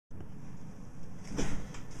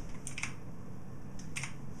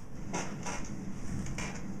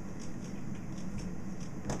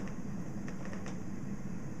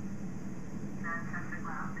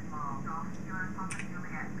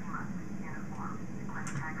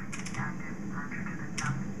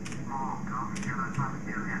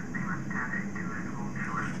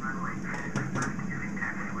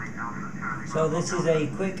So this is a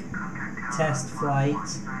quick test flight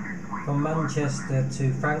from Manchester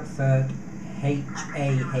to Frankfurt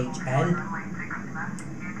HAHN.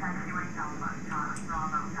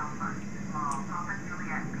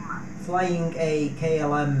 Flying a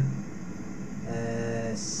KLM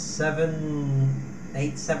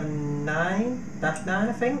 7879-9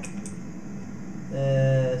 I think.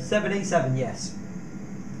 787, yes.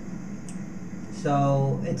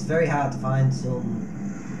 So it's very hard to find some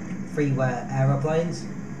freeware aeroplanes.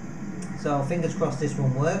 So fingers crossed this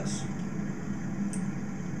one works.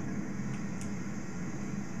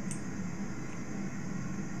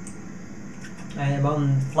 I am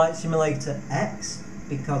on Flight Simulator X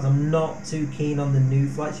because I'm not too keen on the new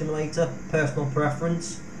Flight Simulator. Personal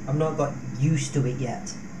preference. I've not got used to it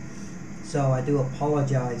yet. So I do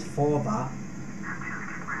apologise for that.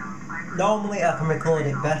 Normally I can record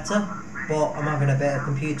it better, but I'm having a bit of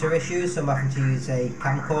computer issues, so I'm having to use a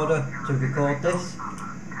camcorder to record this.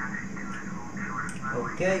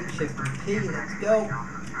 Okay, Shift and P, let's go.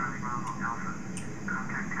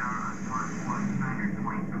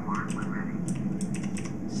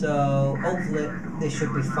 So hopefully this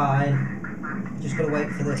should be fine. Just gotta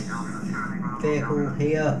wait for this vehicle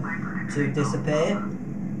here to disappear.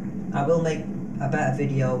 I will make a better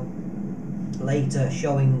video later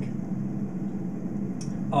showing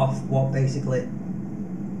off what basically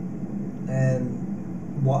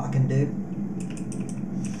what I can do.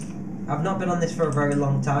 I've not been on this for a very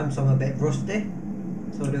long time, so I'm a bit rusty,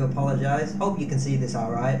 so I do apologise. Hope you can see this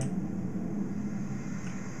alright.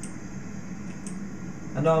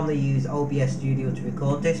 I normally use OBS Studio to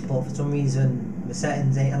record this, but for some reason my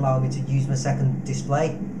settings ain't allowing me to use my second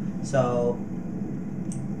display, so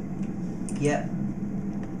yeah.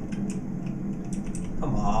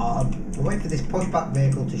 Come on, I'm waiting for this pushback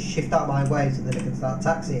vehicle to shift out of my way so that I can start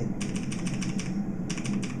taxiing.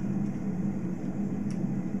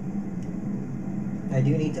 I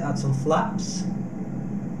do need to add some flaps.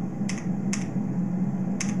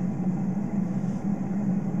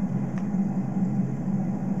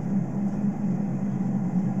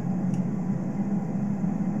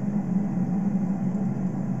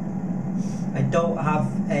 I don't have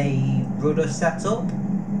a rudder set up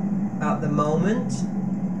at the moment.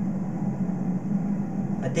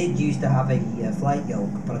 I did used to have a flight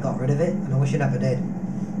yoke, but I got rid of it, and I wish I never did.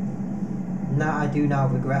 Now I do now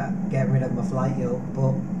regret getting rid of my flight yoke,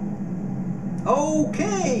 but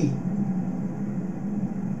okay.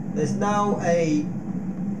 There's now a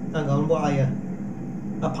hang on, what are you?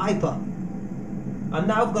 A piper. And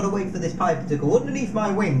now I've got to wait for this piper to go underneath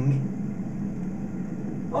my wing.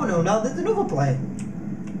 Oh no, now there's another plane.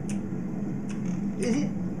 Is it?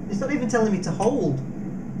 It's not even telling me to hold.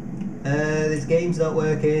 This game's not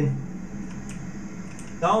working.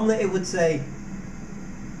 Normally it would say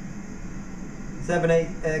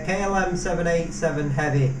KLM 787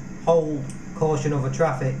 heavy, hold, caution over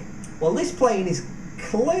traffic. Well, this plane is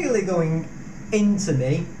clearly going into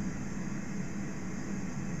me.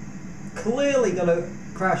 Clearly gonna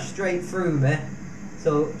crash straight through me.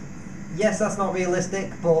 So yes, that's not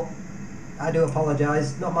realistic, but I do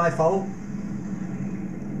apologise. Not my fault.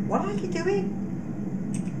 What are you doing?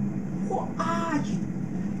 What are you?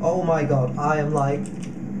 Oh my god, I am like,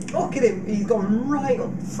 look at him, he's gone right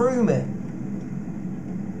up through me.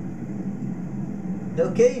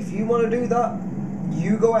 Okay, if you want to do that,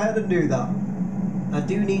 you go ahead and do that. I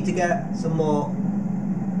do need to get some more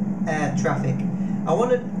air traffic. I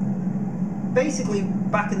want to, basically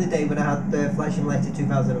back in the day when I had the Flight Simulator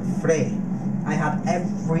 2003, I had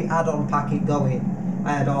every add-on packet going.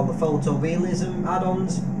 I had all the photorealism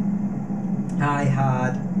add-ons, I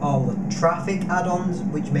had all the traffic add-ons,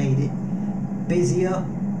 which made it busier.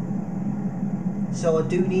 So I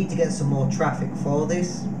do need to get some more traffic for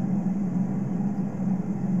this.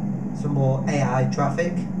 Some more AI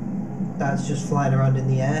traffic that's just flying around in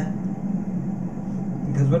the air.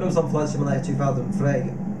 Because when I was on Flight Simulator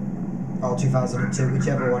 2003 or 2002,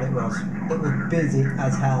 whichever one it was busy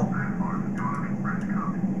as hell.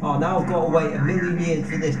 Oh, now I've got to wait a million years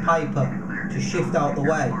for this piper to shift out the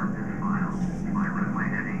way.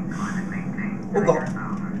 Oh god.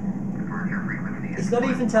 It's not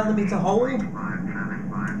even telling me to hold.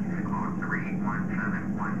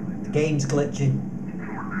 The game's glitching.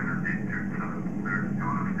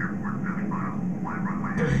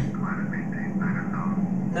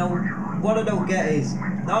 Now, what I don't get is,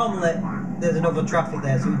 normally there's another traffic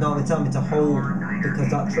there, so it would normally tell me to hold because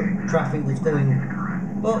that traffic was going,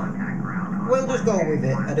 but we'll just go with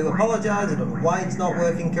it. I do apologise, I don't know why it's not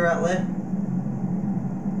working correctly.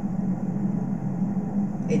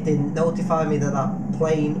 It didn't notify me that that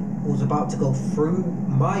plane was about to go through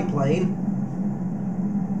my plane.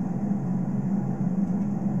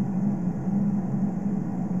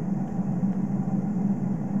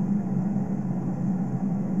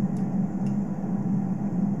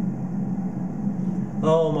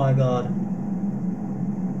 Oh my god.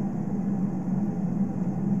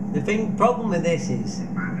 The problem with this is,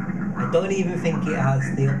 I don't even think it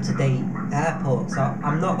has the up-to-date airport, so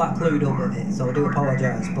I'm not that clued up with it, so I do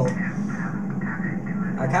apologise, but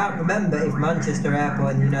I can't remember if Manchester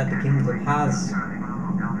Airport in the United Kingdom has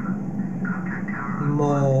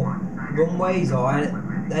more runways or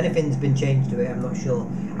anything's been changed to it, I'm not sure.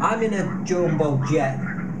 I'm in a jumbo jet,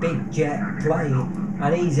 big jet plane,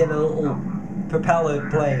 and he's in a little propeller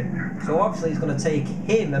plane, so obviously it's going to take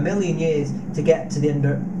him a million years to get to the end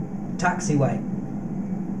of taxiway.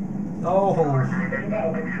 Oh,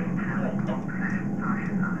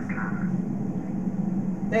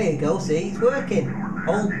 there you go, see, it's working.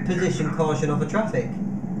 Hold position, caution over traffic.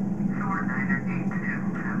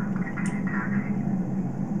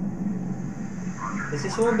 Is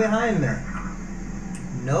there someone behind me?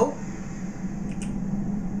 No.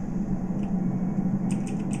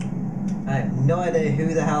 I have no idea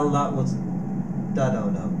who the hell that was. I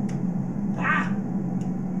don't know. Ah!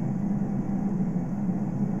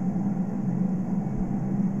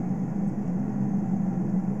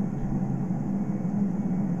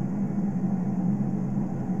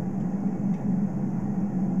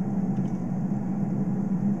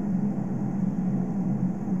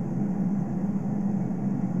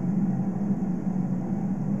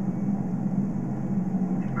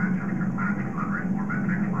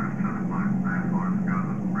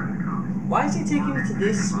 Why is he taking me to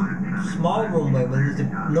this small runway when there's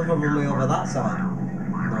another runway over that side?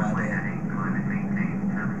 No idea.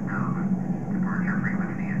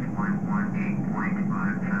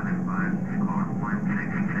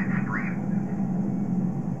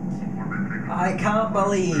 I can't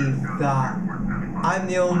believe that I'm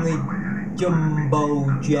the only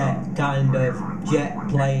jumbo jet kind of jet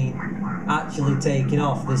plane actually taking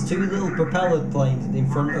off. There's two little propeller planes in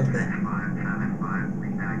front of me.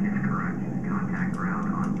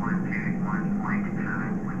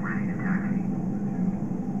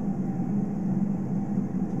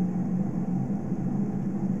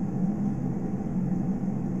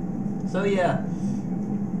 So yeah,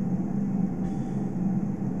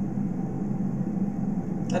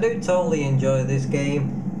 I do totally enjoy this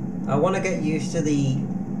game. I want to get used to the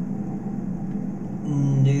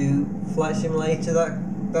new flight simulator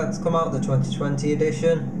that's come out, the 2020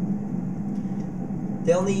 edition.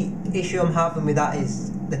 The only issue I'm having with that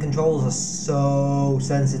is the controls are so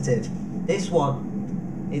sensitive. This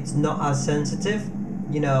one, it's not as sensitive.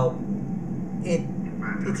 You know,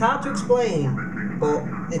 it's hard to explain, but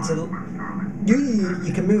it's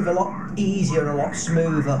you can move a lot easier and a lot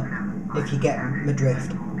smoother if you get the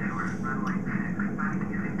drift.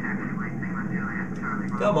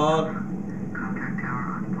 Come on.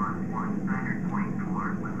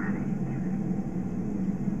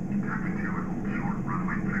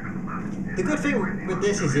 The good thing with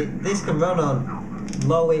this is this can run on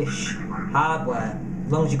lowish hardware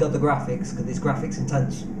as long as you got the graphics, because this graphics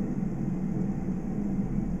intense.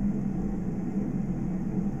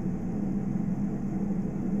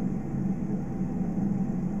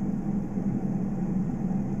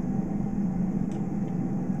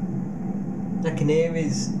 I can hear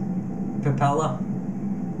his propeller,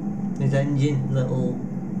 his engine, little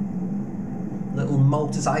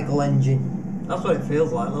motorcycle engine. That's what it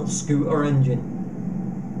feels like, a little scooter engine.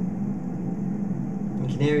 You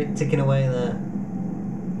can hear it ticking away there.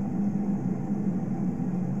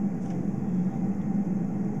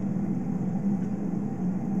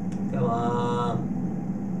 Come on.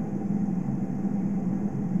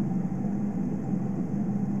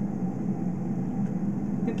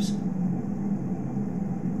 Oops.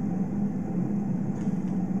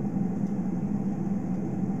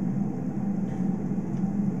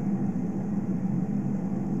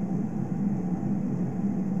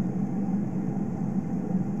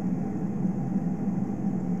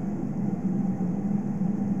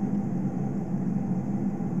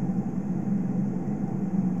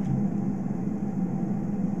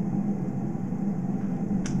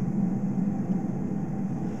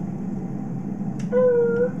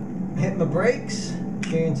 Hit my brakes,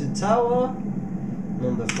 tune to tower,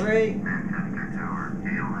 number 3. Manchester Tower,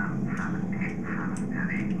 ALM 787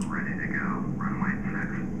 Heavy, ready to go. Runway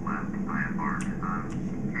 6, left, IFR to sun.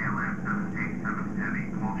 ALM 787 Heavy,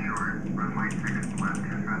 hold short. Runway 6, left,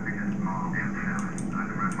 traffic is small. M7,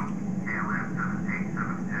 under runway. ALM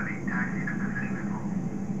 787 Heavy, taxi to position and hold.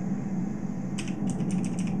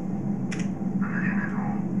 Position and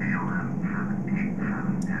hold. ALM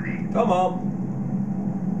 787 Heavy. Come on.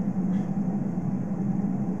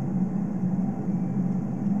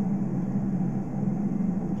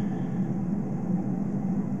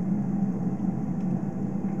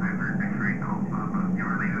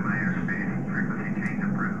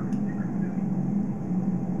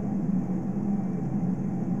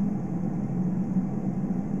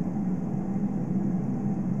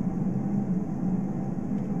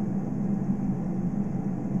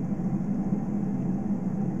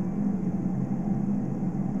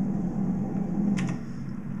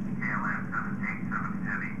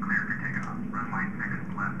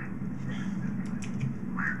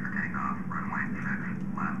 Cleared for takeoff. Runway 6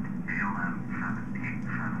 left. ALM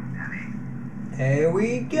 787 heavy. Here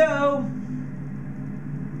we go.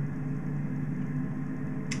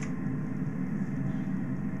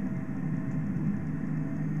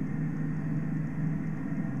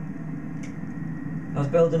 I was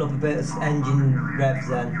building up a bit of engine revs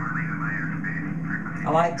then. I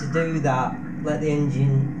like to do that, let the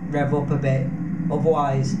engine rev up a bit,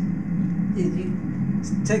 otherwise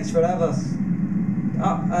it takes forever.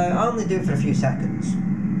 I only do it for a few seconds.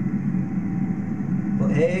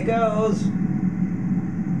 But here goes.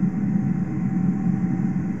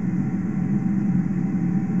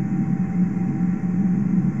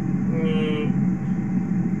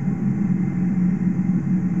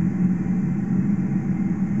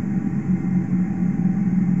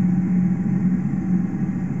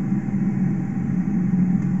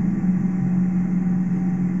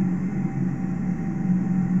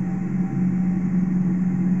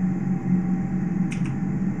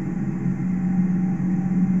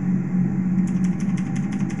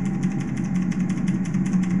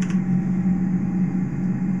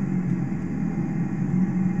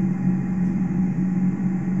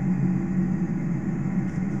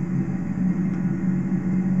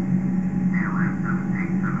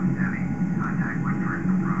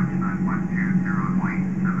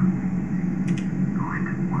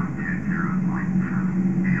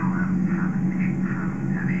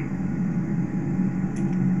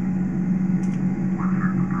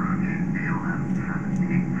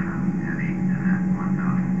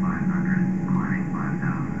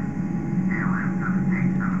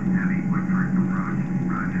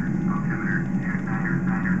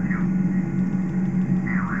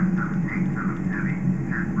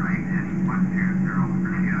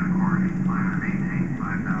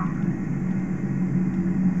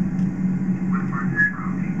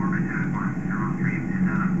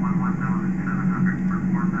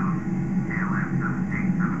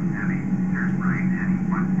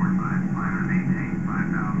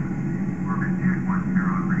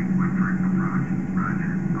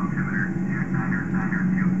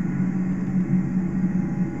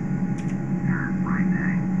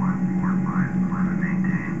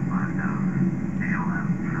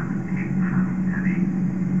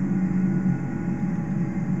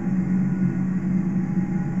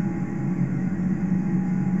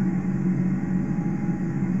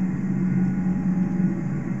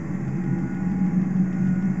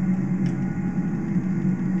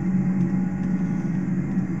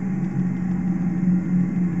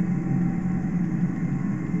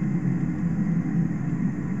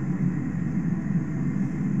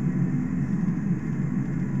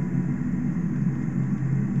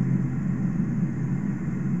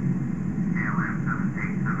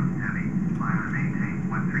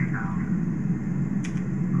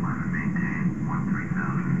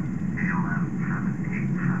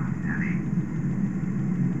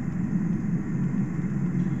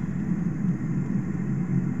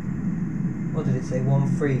 What did it say?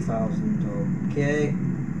 13,000. Okay.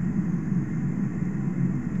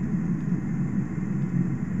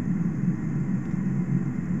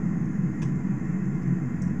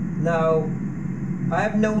 Now, I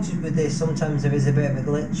have noticed with this sometimes there is a bit of a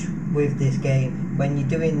glitch with this game. When you're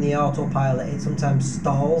doing the autopilot, it sometimes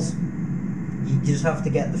stalls. You just have to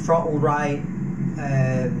get the throttle right,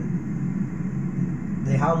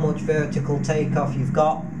 how much vertical takeoff you've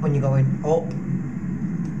got when you're going up.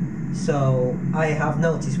 So I have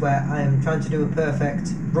noticed where I am trying to do a perfect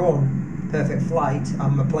run, perfect flight,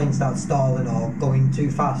 and my plane starts stalling or going too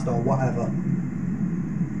fast or whatever.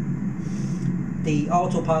 The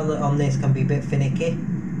autopilot on this can be a bit finicky.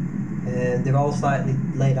 They're all slightly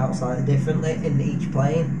laid out slightly differently in each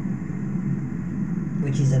plane,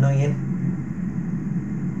 which is annoying.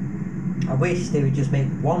 I wish they would just make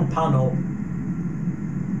one panel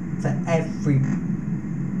for every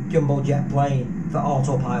jumbo jet plane for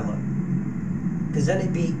autopilot, because then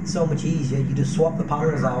it'd be so much easier. You just swap the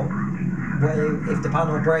panels out, where if the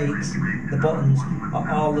panel breaks, the buttons,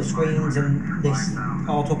 all the screens and this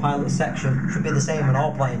autopilot section should be the same on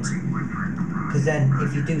all planes, because then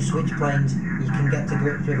if you do switch planes you can get to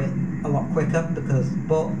grips with it a lot quicker.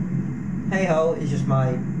 But hey ho, it's just my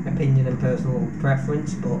opinion and personal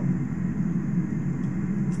preference. But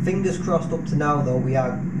fingers crossed, up to now though we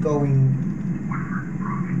are going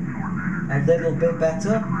a little bit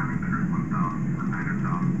better.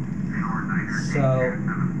 So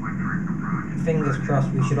fingers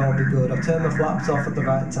crossed we should all be good. I've turned my flaps off at the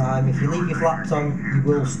right time. If you leave your flaps on, you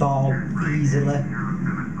will stall easily.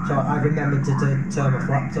 So I remembered to turn my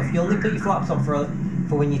flaps off. You only put your flaps on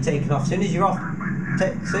for when you're taking off. As soon as you're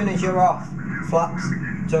off, flaps,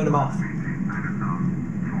 turn them off.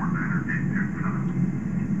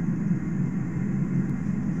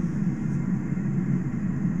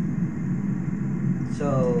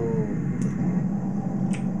 So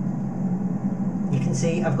you can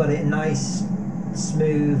see I've got it nice,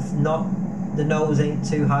 smooth. Not the nose ain't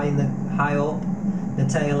too high up, the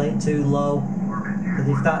tail ain't too low. Because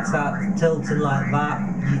if that starts tilting like that,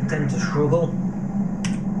 you tend to struggle.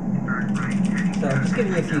 So I'm just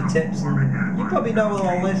giving you a few tips, and you probably know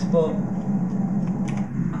all this, but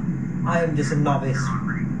I am just a novice,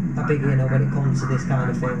 a beginner when it comes to this kind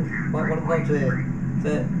of thing. What I'm going to here?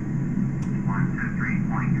 13,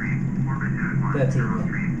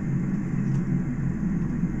 yeah.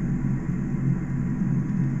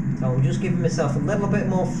 So I'm just giving myself a little bit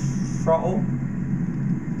more throttle.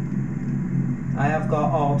 I have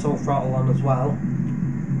got auto throttle on as well.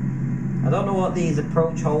 I don't know what these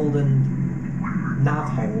approach hold and nav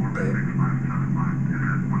hold do.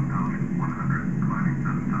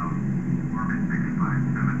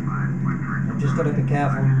 I've just got to be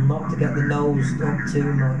careful not to get the nose up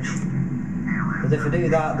too much. Because if I do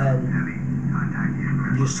that, then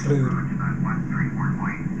you're screwed.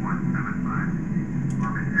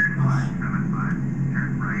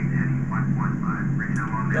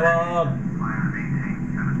 Come on!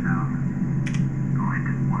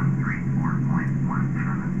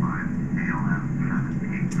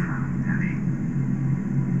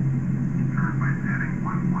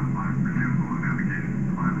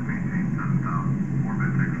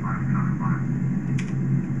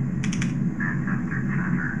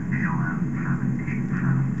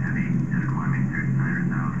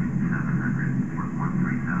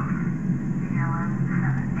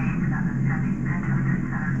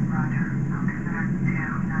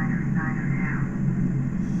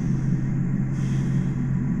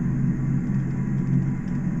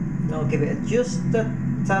 I'll give it just a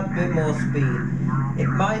tad bit more speed. It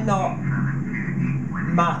might not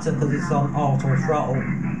matter because it's on auto throttle,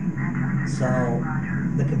 so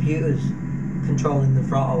the computer's controlling the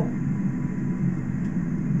throttle.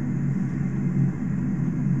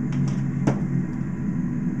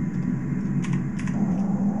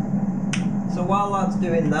 So while that's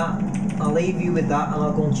doing that, I'll leave you with that and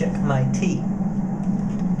I'll go and check my T.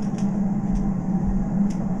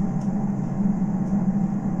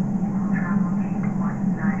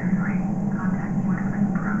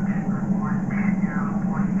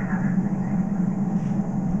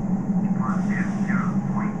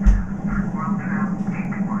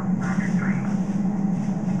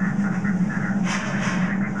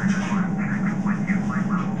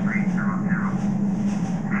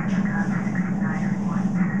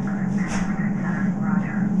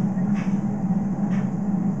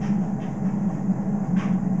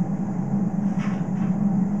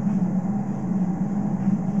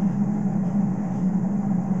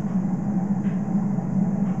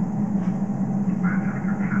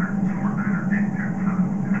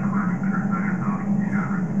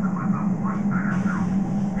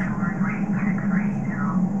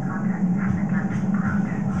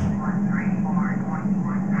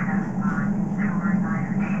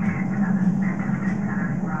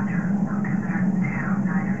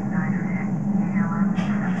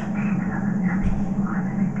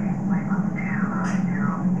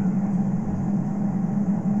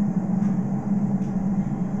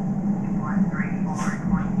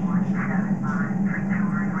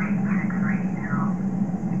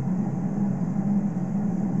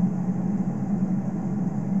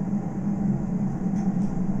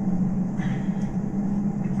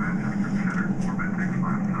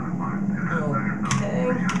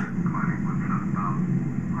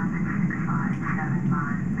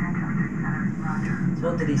 So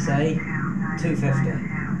what did he say? 250.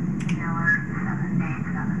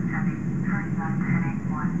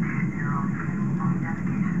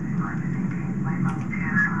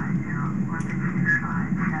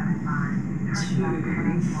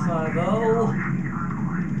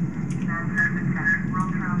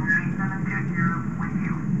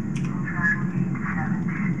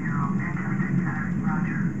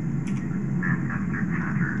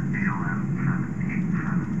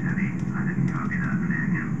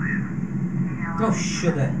 Oh,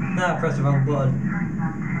 sugar. Nah, I pressed the wrong button.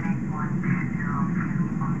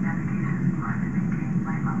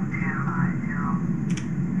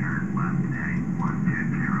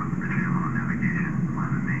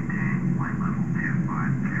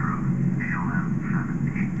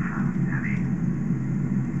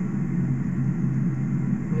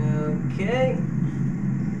 Okay.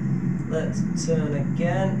 Let's turn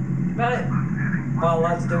again. Right. While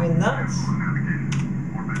that's doing that,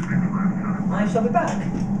 I shall be back.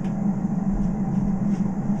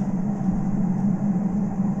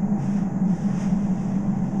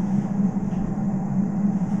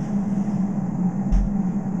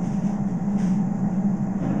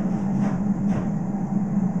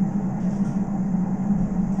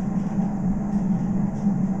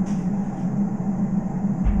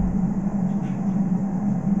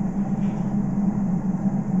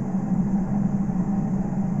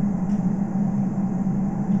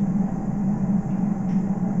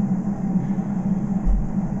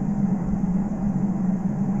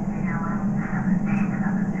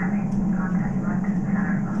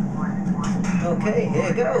 Okay,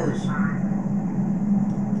 here goes.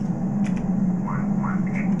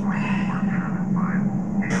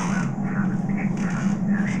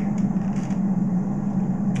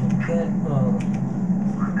 Okay, oh.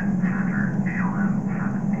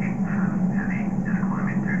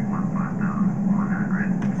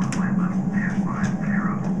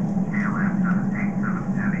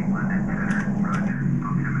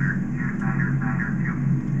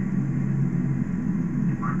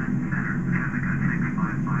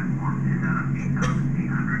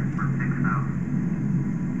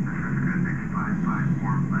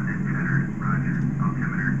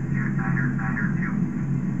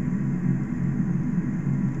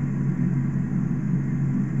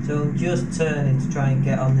 So I'm just turning to try and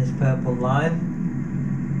get on this purple line.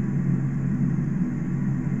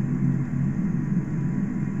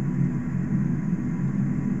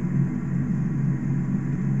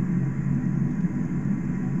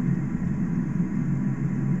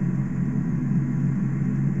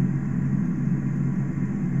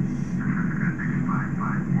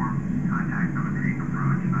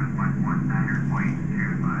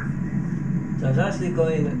 So it's actually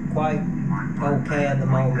going quite okay at the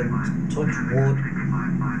moment, touch wood.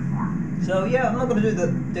 So yeah, I'm not going to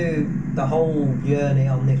do the whole journey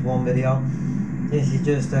on this one video. This is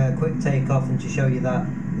just a quick takeoff and to show you that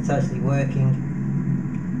it's actually working,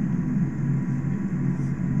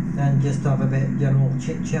 and just have a bit of general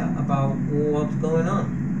chit chat about what's going on.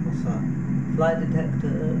 What's that? Flight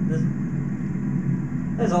detector.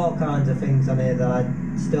 There's all kinds of things on here that I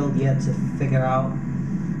still yet to figure out.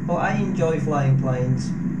 But I enjoy flying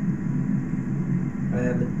planes.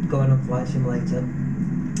 Going on Flight Simulator.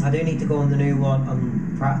 I do need to go on the new one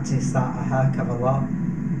and practice that a heck of a lot,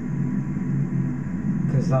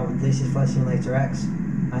 because this is Flight Simulator X.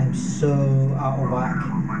 I am so out of whack.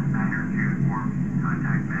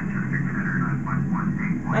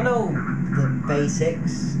 I know the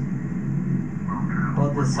basics,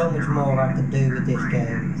 but there's so much more I could do with this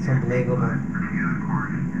game. It's unbelievable.